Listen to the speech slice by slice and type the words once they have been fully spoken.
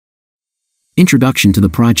Introduction to the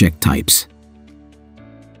project types.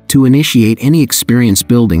 To initiate any experience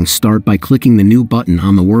building, start by clicking the New button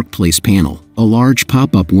on the Workplace panel. A large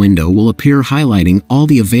pop-up window will appear highlighting all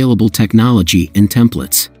the available technology and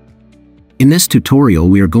templates. In this tutorial,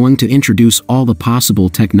 we are going to introduce all the possible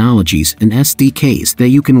technologies and SDKs that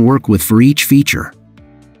you can work with for each feature.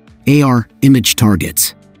 AR Image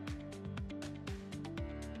Targets.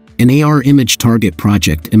 An AR image target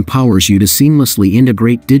project empowers you to seamlessly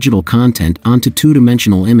integrate digital content onto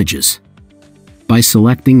two-dimensional images. By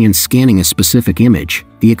selecting and scanning a specific image,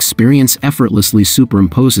 the experience effortlessly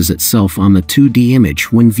superimposes itself on the 2D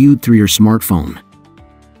image when viewed through your smartphone.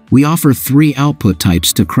 We offer 3 output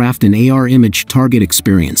types to craft an AR image target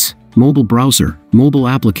experience: mobile browser, mobile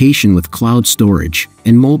application with cloud storage,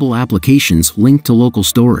 and mobile applications linked to local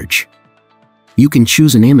storage. You can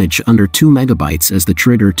choose an image under 2 MB as the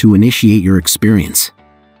trigger to initiate your experience.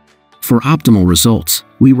 For optimal results,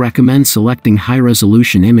 we recommend selecting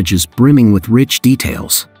high-resolution images brimming with rich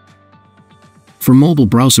details. For mobile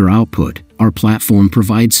browser output, our platform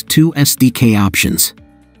provides 2 SDK options.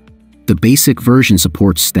 The basic version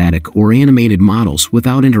supports static or animated models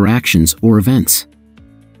without interactions or events.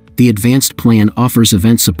 The advanced plan offers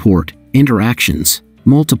event support, interactions,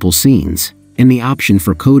 multiple scenes, and the option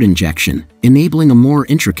for code injection, enabling a more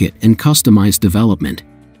intricate and customized development.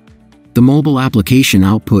 The mobile application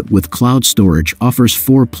output with cloud storage offers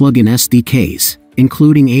 4 plugin SDKs,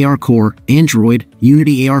 including AR Core, Android,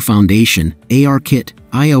 Unity AR Foundation, ARKit,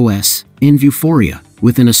 iOS, and Vuforia,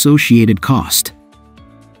 with an associated cost.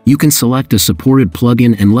 You can select a supported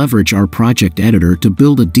plugin and leverage our project editor to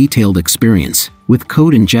build a detailed experience, with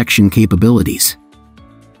code injection capabilities.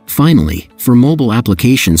 Finally, for mobile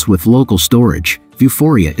applications with local storage,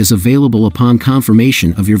 Vuforia is available upon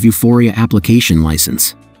confirmation of your Vuforia application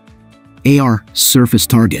license. AR Surface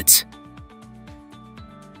Targets.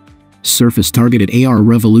 Surface-targeted AR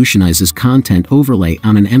revolutionizes content overlay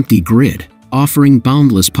on an empty grid, offering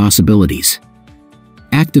boundless possibilities.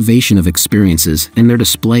 Activation of experiences and their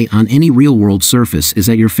display on any real-world surface is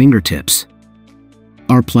at your fingertips.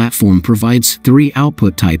 Our platform provides 3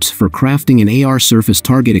 output types for crafting an AR surface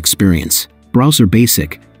target experience: browser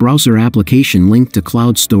basic, browser application linked to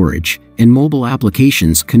cloud storage, and mobile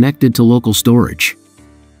applications connected to local storage.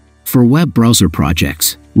 For web browser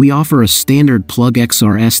projects, we offer a standard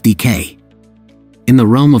PlugXR SDK. In the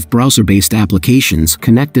realm of browser-based applications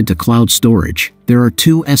connected to cloud storage, there are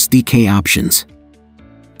 2 SDK options.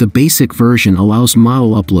 The basic version allows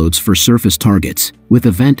model uploads for surface targets, with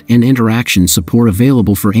event and interaction support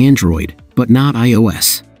available for Android, but not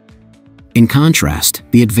iOS. In contrast,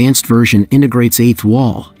 the advanced version integrates 8th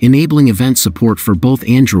wall, enabling event support for both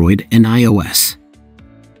Android and iOS.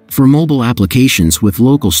 For mobile applications with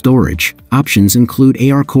local storage, options include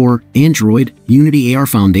AR Core, Android, Unity AR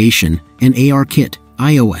Foundation, and ARKit,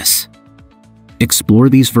 iOS. Explore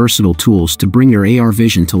these versatile tools to bring your AR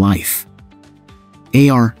vision to life.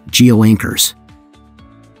 AR Geo Anchors.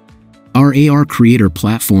 Our AR creator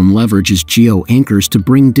platform leverages Geo Anchors to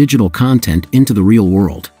bring digital content into the real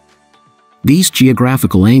world. These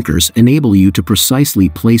geographical anchors enable you to precisely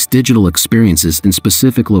place digital experiences in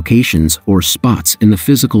specific locations or spots in the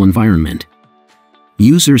physical environment.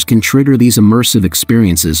 Users can trigger these immersive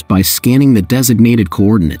experiences by scanning the designated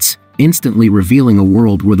coordinates, instantly revealing a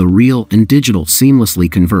world where the real and digital seamlessly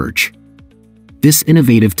converge. This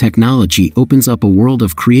innovative technology opens up a world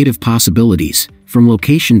of creative possibilities, from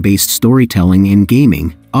location-based storytelling and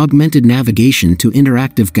gaming, augmented navigation to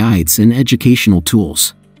interactive guides and educational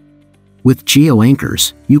tools. With Geo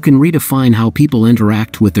Anchors, you can redefine how people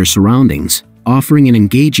interact with their surroundings, offering an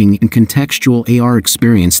engaging and contextual AR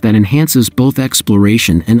experience that enhances both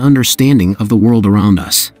exploration and understanding of the world around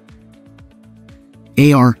us.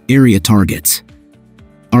 AR Area Targets.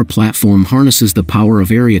 Our platform harnesses the power of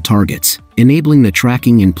area targets, enabling the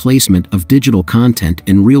tracking and placement of digital content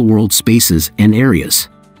in real-world spaces and areas.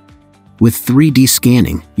 With 3D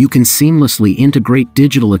scanning, you can seamlessly integrate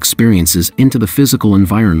digital experiences into the physical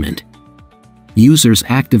environment. Users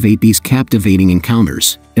activate these captivating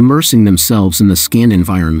encounters, immersing themselves in the scanned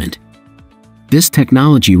environment. This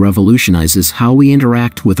technology revolutionizes how we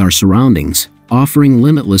interact with our surroundings, offering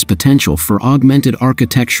limitless potential for augmented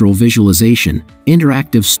architectural visualization,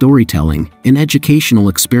 interactive storytelling, and educational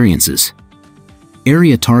experiences.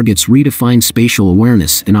 Area targets redefine spatial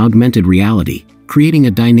awareness and augmented reality, creating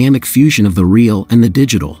a dynamic fusion of the real and the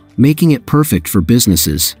digital, making it perfect for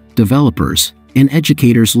businesses, developers, and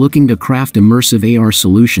educators looking to craft immersive AR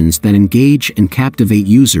solutions that engage and captivate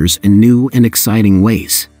users in new and exciting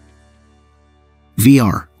ways.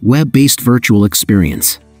 VR, web-based virtual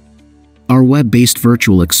experience. Our web-based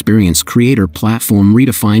virtual experience creator platform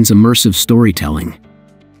redefines immersive storytelling.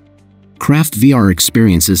 Craft VR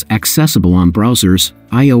experiences accessible on browsers,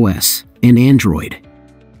 iOS, and Android.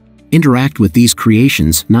 Interact with these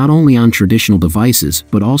creations not only on traditional devices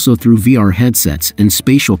but also through VR headsets and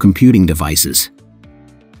spatial computing devices.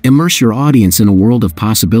 Immerse your audience in a world of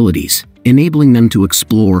possibilities, enabling them to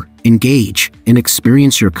explore, engage, and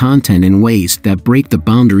experience your content in ways that break the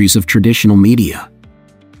boundaries of traditional media.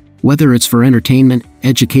 Whether it's for entertainment,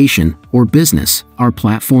 education, or business, our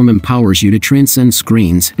platform empowers you to transcend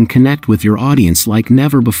screens and connect with your audience like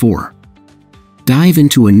never before. Dive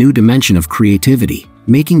into a new dimension of creativity,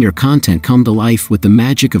 making your content come to life with the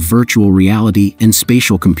magic of virtual reality and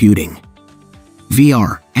spatial computing.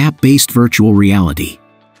 VR, app-based virtual reality.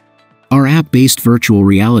 Our app-based virtual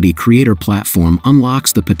reality creator platform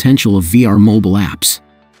unlocks the potential of VR mobile apps.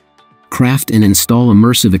 Craft and install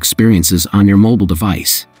immersive experiences on your mobile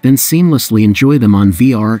device, then seamlessly enjoy them on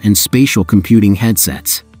VR and spatial computing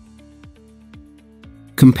headsets.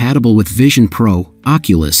 Compatible with Vision Pro,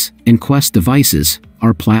 Oculus, and Quest devices,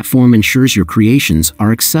 our platform ensures your creations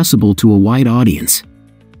are accessible to a wide audience.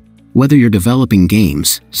 Whether you're developing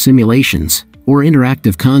games, simulations, or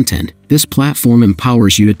interactive content, this platform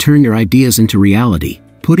empowers you to turn your ideas into reality,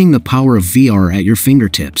 putting the power of VR at your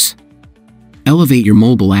fingertips. Elevate your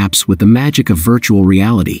mobile apps with the magic of virtual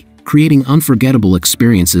reality, creating unforgettable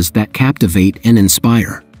experiences that captivate and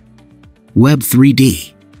inspire. Web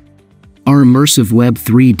 3D. Our immersive Web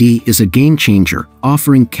 3D is a game-changer,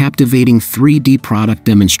 offering captivating 3D product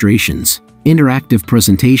demonstrations, interactive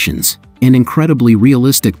presentations, and incredibly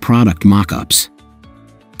realistic product mock-ups.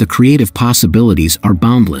 The creative possibilities are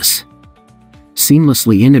boundless.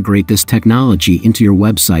 Seamlessly integrate this technology into your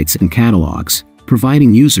websites and catalogs,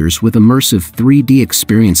 providing users with immersive 3D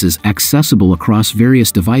experiences accessible across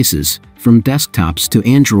various devices, from desktops to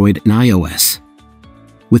Android and iOS.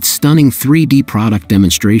 With stunning 3D product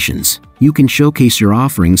demonstrations, you can showcase your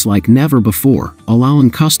offerings like never before,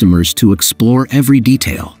 allowing customers to explore every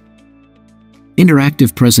detail.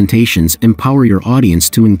 Interactive presentations empower your audience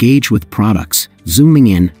to engage with products, zooming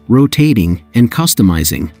in, rotating, and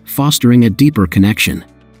customizing, fostering a deeper connection.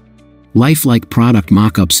 Lifelike product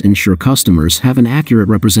mock-ups ensure customers have an accurate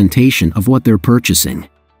representation of what they're purchasing.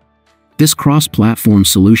 This cross-platform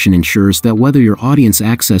solution ensures that whether your audience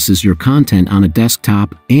accesses your content on a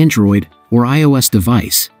desktop, Android, or iOS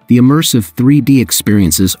device, the immersive 3D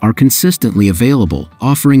experiences are consistently available,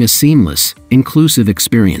 offering a seamless, inclusive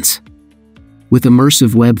experience. With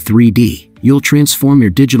immersive Web 3D, you'll transform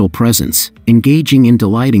your digital presence, engaging and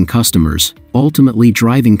delighting customers, ultimately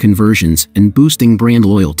driving conversions and boosting brand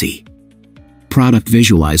loyalty. Product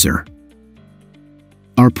Visualizer.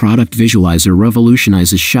 Our product visualizer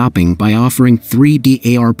revolutionizes shopping by offering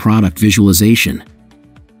 3D AR product visualization.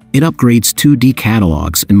 It upgrades 2D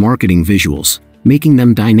catalogs and marketing visuals, making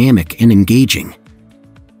them dynamic and engaging.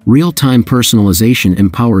 Real-time personalization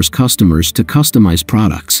empowers customers to customize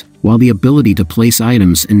products, while the ability to place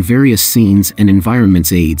items in various scenes and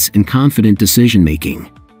environments aids in confident decision-making.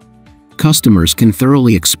 Customers can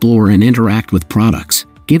thoroughly explore and interact with products,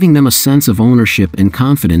 giving them a sense of ownership and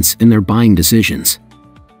confidence in their buying decisions.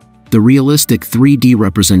 The realistic 3D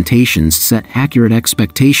representations set accurate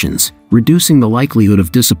expectations, reducing the likelihood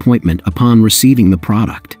of disappointment upon receiving the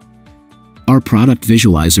product. Our product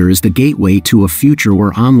visualizer is the gateway to a future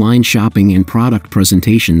where online shopping and product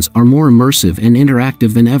presentations are more immersive and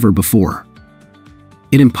interactive than ever before.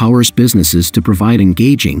 It empowers businesses to provide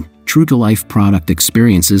engaging, true-to-life product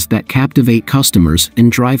experiences that captivate customers and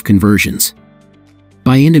drive conversions.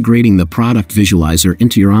 By integrating the product visualizer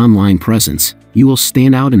into your online presence, you will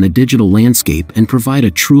stand out in the digital landscape and provide a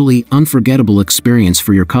truly unforgettable experience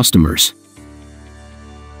for your customers.